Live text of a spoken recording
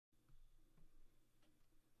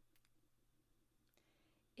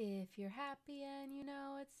If you're happy and you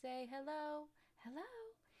know it, say hello, hello.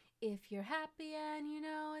 If you're happy and you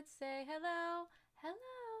know it, say hello,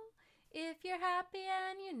 hello. If you're happy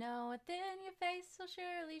and you know it, then your face will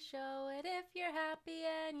surely show it. If you're happy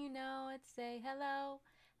and you know it, say hello,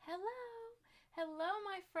 hello. Hello,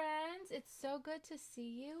 my friends. It's so good to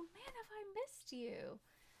see you. Man, have I missed you?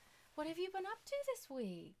 What have you been up to this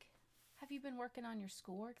week? Have you been working on your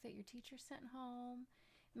schoolwork that your teacher sent home?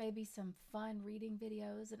 Maybe some fun reading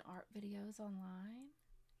videos and art videos online?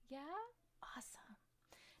 Yeah? Awesome.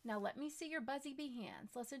 Now let me see your Buzzy Bee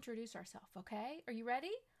hands. Let's introduce ourselves, okay? Are you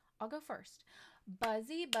ready? I'll go first.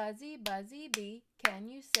 Buzzy, Buzzy, Buzzy Bee, can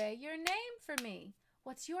you say your name for me?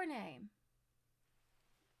 What's your name?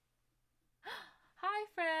 Hi,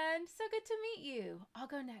 friend. So good to meet you. I'll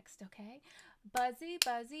go next, okay? Buzzy,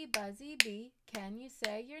 Buzzy, Buzzy Bee, can you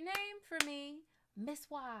say your name for me? Miss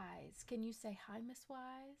Wise, can you say hi, Miss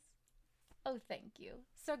Wise? Oh, thank you.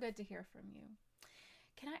 So good to hear from you.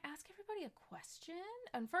 Can I ask everybody a question?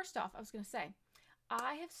 And first off, I was going to say,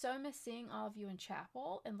 I have so missed seeing all of you in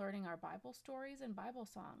chapel and learning our Bible stories and Bible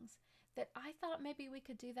songs that I thought maybe we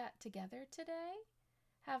could do that together today.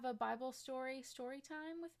 Have a Bible story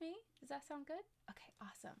time with me. Does that sound good? Okay,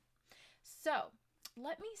 awesome. So,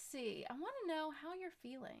 let me see. I want to know how you're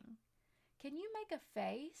feeling. Can you make a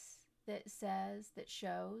face that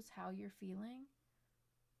shows how you're feeling?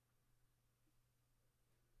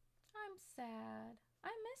 I'm sad. I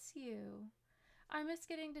miss you. I miss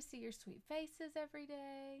getting to see your sweet faces every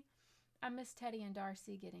day. I miss Teddy and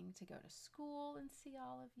Darcy getting to go to school and see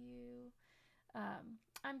all of you.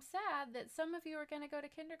 I'm sad that some of you are going to go to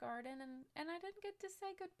kindergarten and I didn't get to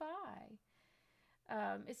say goodbye.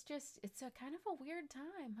 It's a kind of a weird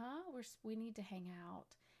time, huh? We need to hang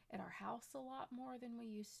out at our house a lot more than we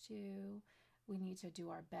used to. We need to do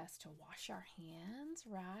our best to wash our hands,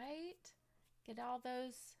 right? Get all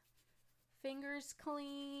those fingers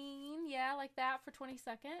clean, yeah, like that for 20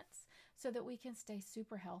 seconds so that we can stay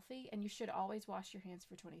super healthy. And you should always wash your hands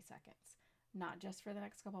for 20 seconds, not just for the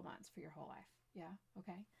next couple months, for your whole life. Yeah,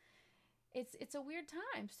 okay. It's a weird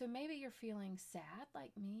time. So maybe you're feeling sad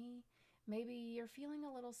like me. Maybe you're feeling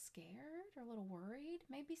a little scared or a little worried.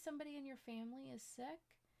 Maybe somebody in your family is sick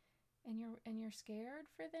and you're scared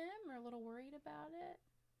for them or a little worried about it.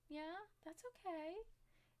 Yeah, that's okay.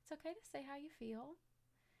 It's okay to say how you feel.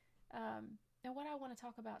 And what I want to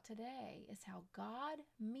talk about today is how God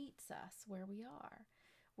meets us where we are.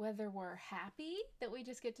 Whether we're happy that we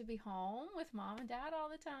just get to be home with mom and dad all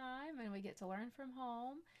the time and we get to learn from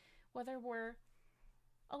home, whether we're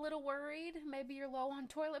a little worried, maybe you're low on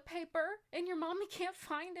toilet paper and your mommy can't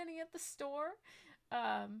find any at the store.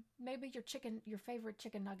 Maybe your favorite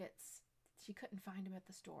chicken nuggets, she couldn't find them at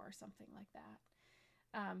the store or something like that.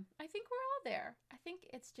 I think we're all there. I think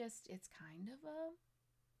it's kind of a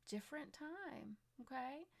different time,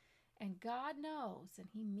 okay? And God knows and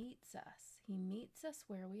He meets us. He meets us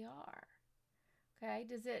where we are, okay?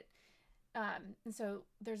 And so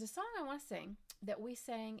there's a song I want to sing that we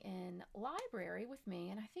sang in library with me,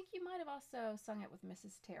 and I think you might have also sung it with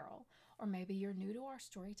Mrs. Terrell, or maybe you're new to our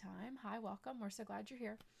story time. Hi, welcome. We're so glad you're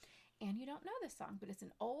here. And you don't know this song, but it's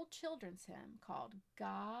an old children's hymn called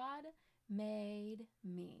God Made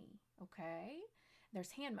Me, okay?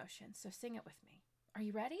 There's hand motion, so sing it with me. Are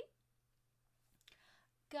you ready?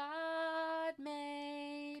 God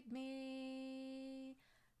made me.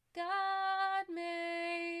 God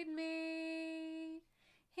made me.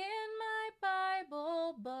 In my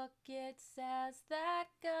Bible book it says that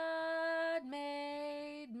God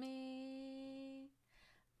made me.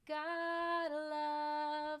 God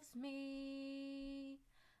loves me.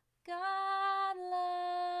 God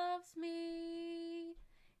loves me.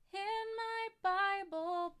 In my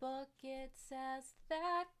Bible book it says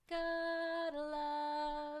that God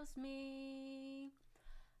loves me.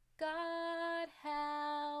 God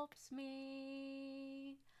helps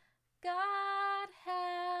me. God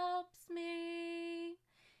helps me.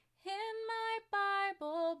 In my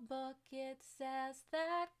Bible book it says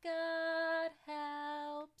that God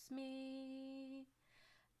helps me.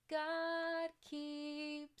 God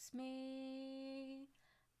keeps me.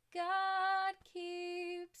 God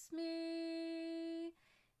keeps me.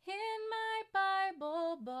 In my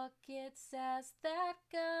Bible book it says that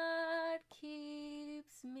God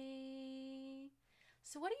keeps me.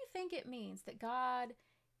 So, what do you think it means that God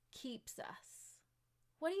keeps us?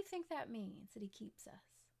 What do you think that means that He keeps us?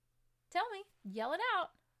 Tell me, yell it out.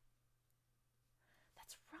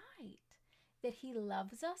 That's right. That He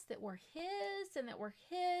loves us, that we're His, and that we're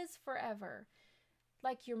His forever.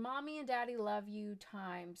 Like your mommy and daddy love you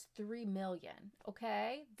times 3 million,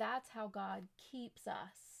 okay? That's how God keeps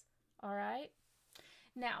us, all right?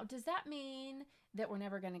 Now, does that mean that we're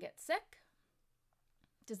never going to get sick?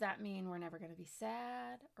 Does that mean we're never going to be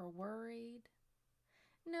sad or worried?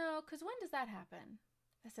 No, because when does that happen?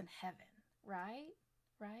 That's in heaven, right?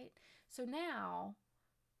 Right? So now,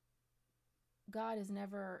 God is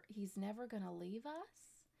he's never going to leave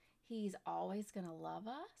us. He's always going to love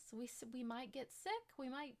us. We might get sick. We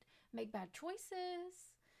might make bad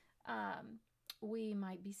choices. We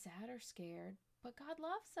might be sad or scared, but God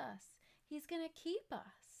loves us. He's going to keep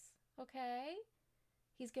us, okay?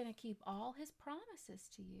 He's going to keep all his promises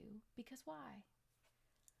to you because why?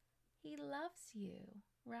 He loves you,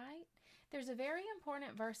 right? There's a very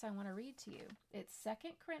important verse I want to read to you. It's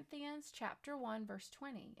 2 Corinthians chapter 1, verse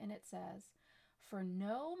 20, and it says, "For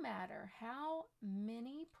no matter how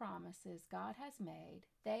many promises God has made,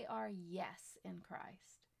 they are yes in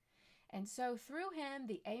Christ. And so through him,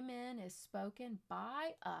 the amen is spoken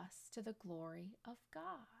by us to the glory of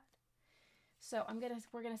God." So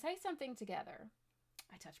we're going to say something together.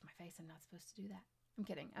 I touched my face. I'm not supposed to do that. I'm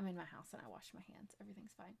kidding. I'm in my house and I wash my hands.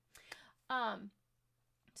 Everything's fine.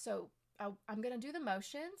 So I'm going to do the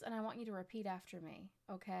motions and I want you to repeat after me,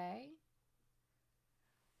 okay?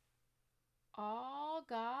 All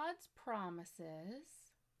God's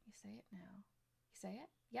promises, you say it now. You say it?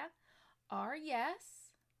 Yeah? Are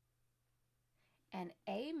yes and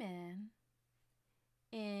amen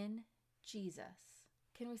in Jesus.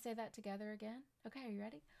 Can we say that together again? Okay, are you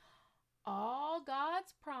ready? All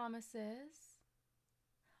God's promises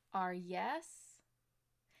are yes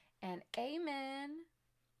and amen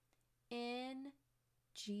in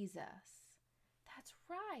Jesus. That's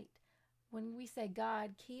right. When we say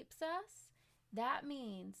God keeps us, that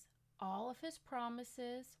means all of his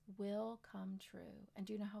promises will come true. And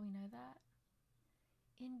do you know how we know that?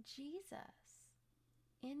 In Jesus.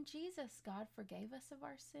 In Jesus, God forgave us of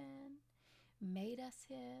our sin, made us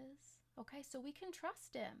his. Okay, so we can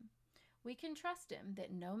trust him. We can trust him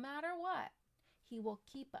that no matter what, he will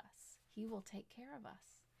keep us. He will take care of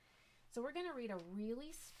us. So we're going to read a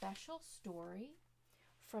really special story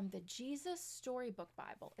from the Jesus Storybook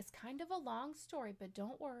Bible. It's kind of a long story, but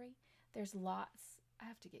don't worry. There's lots. I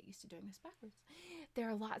have to get used to doing this backwards. There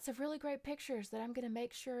are lots of really great pictures that I'm going to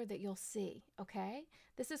make sure that you'll see, okay?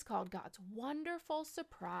 This is called God's Wonderful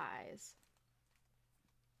Surprise.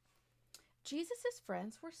 Jesus'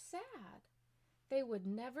 friends were sad. They would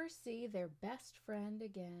never see their best friend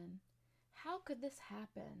again. How could this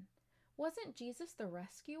happen? Wasn't Jesus the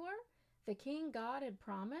rescuer, the king God had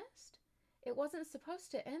promised? It wasn't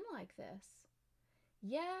supposed to end like this.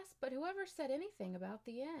 Yes, but whoever said anything about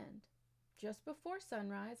the end? Just before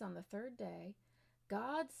sunrise on the third day,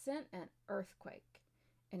 God sent an earthquake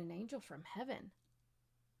and an angel from heaven.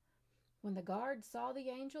 When the guards saw the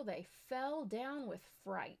angel, they fell down with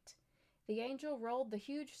fright. The angel rolled the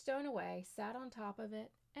huge stone away, sat on top of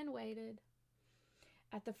it, and waited.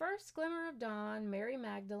 At the first glimmer of dawn, Mary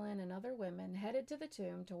Magdalene and other women headed to the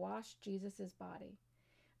tomb to wash Jesus' body.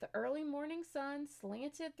 The early morning sun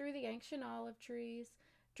slanted through the ancient olive trees,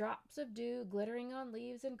 drops of dew glittering on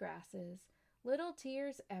leaves and grasses, little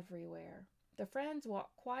tears everywhere. The friends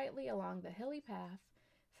walked quietly along the hilly path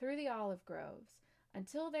through the olive groves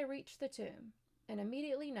until they reached the tomb and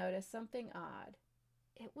immediately noticed something odd.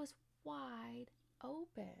 It was wide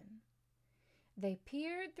open. They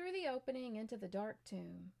peered through the opening into the dark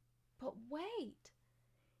tomb. But wait!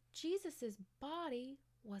 Jesus' body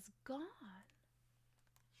was gone.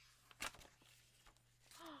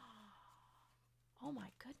 Oh my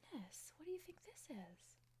goodness, what do you think this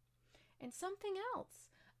is? And something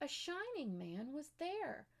else. A shining man was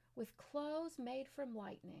there with clothes made from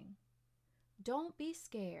lightning. "Don't be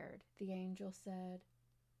scared," the angel said.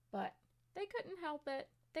 But they couldn't help it.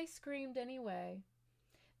 They screamed anyway.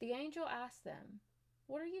 The angel asked them,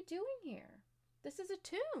 "What are you doing here? This is a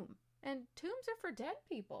tomb, and tombs are for dead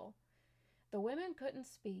people." The women couldn't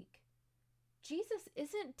speak. "Jesus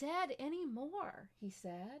isn't dead anymore," he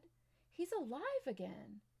said. "He's alive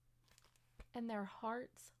again." And their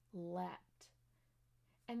hearts leapt.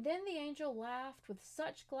 And then the angel laughed with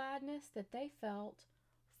such gladness that they felt,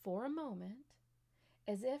 for a moment,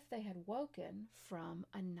 as if they had woken from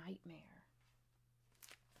a nightmare.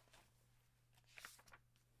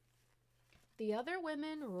 The other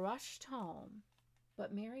women rushed home,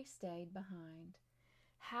 but Mary stayed behind.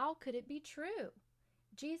 How could it be true?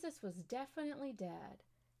 Jesus was definitely dead.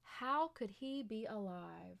 How could he be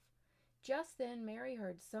alive? Just then Mary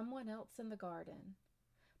heard someone else in the garden.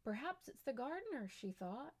 Perhaps it's the gardener, she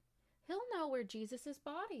thought. He'll know where Jesus'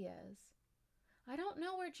 body is. "I don't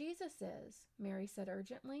know where Jesus is," Mary said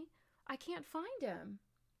urgently. "I can't find him."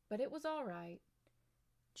 But it was all right.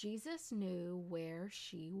 Jesus knew where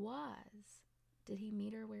she was. Did he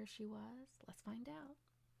meet her where she was? Let's find out.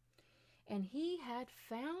 And he had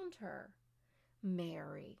found her,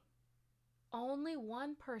 Mary. Only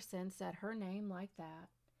one person said her name like that.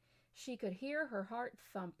 She could hear her heart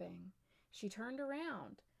thumping. She turned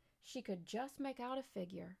around. She could just make out a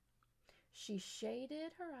figure. She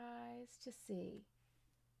shaded her eyes to see,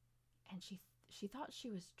 and she thought she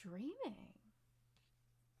was dreaming.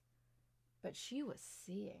 But she was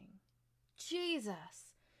seeing.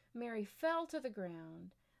 Jesus! Mary fell to the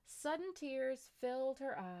ground. Sudden tears filled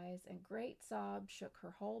her eyes, and great sobs shook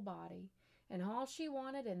her whole body, and all she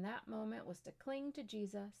wanted in that moment was to cling to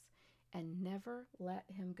Jesus and never let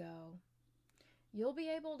him go. You'll be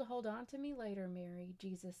able to hold on to me later, Mary,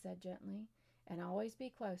 Jesus said gently, and always be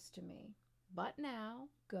close to me. But now,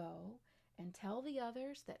 go and tell the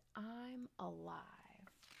others that I'm alive.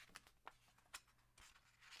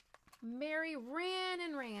 Mary ran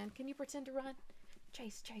and ran. Can you pretend to run?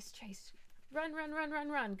 Chase, chase, chase. Run, run, run, run,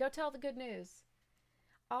 run. Go tell the good news.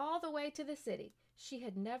 All the way to the city. She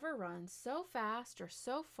had never run so fast or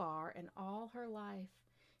so far in all her life.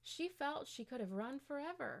 She felt she could have run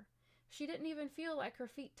forever. She didn't even feel like her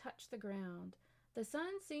feet touched the ground. The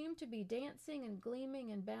sun seemed to be dancing and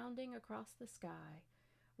gleaming and bounding across the sky,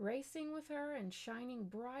 racing with her and shining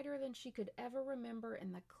brighter than she could ever remember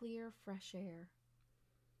in the clear, fresh air.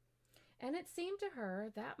 And it seemed to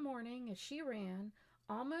her that morning as she ran,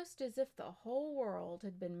 almost as if the whole world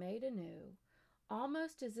had been made anew,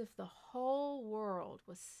 almost as if the whole world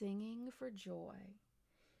was singing for joy.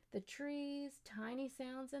 The trees, tiny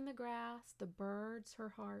sounds in the grass, the birds, her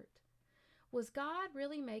heart. Was God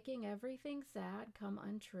really making everything sad come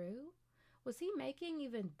untrue? Was he making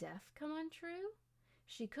even death come untrue?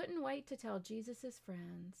 She couldn't wait to tell Jesus'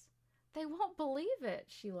 friends. They won't believe it,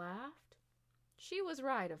 she laughed. She was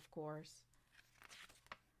right, of course.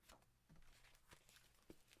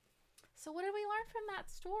 So what did we learn from that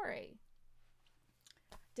story?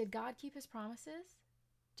 Did God keep his promises?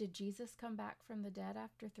 Did Jesus come back from the dead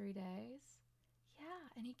after 3 days? Yeah,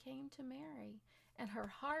 and he came to Mary, and her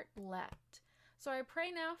heart leapt. So I pray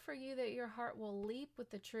now for you that your heart will leap with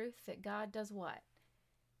the truth that God does what?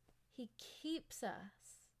 He keeps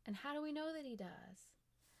us. And how do we know that he does?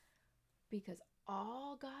 Because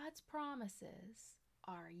all God's promises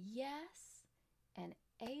are yes and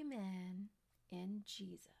amen in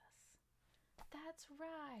Jesus. That's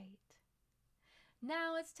right.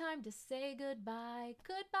 Now it's time to say goodbye.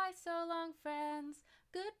 Goodbye, so long, friends.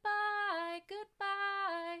 Goodbye,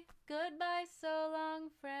 goodbye. Goodbye, so long,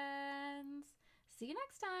 friends. See you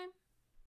next time.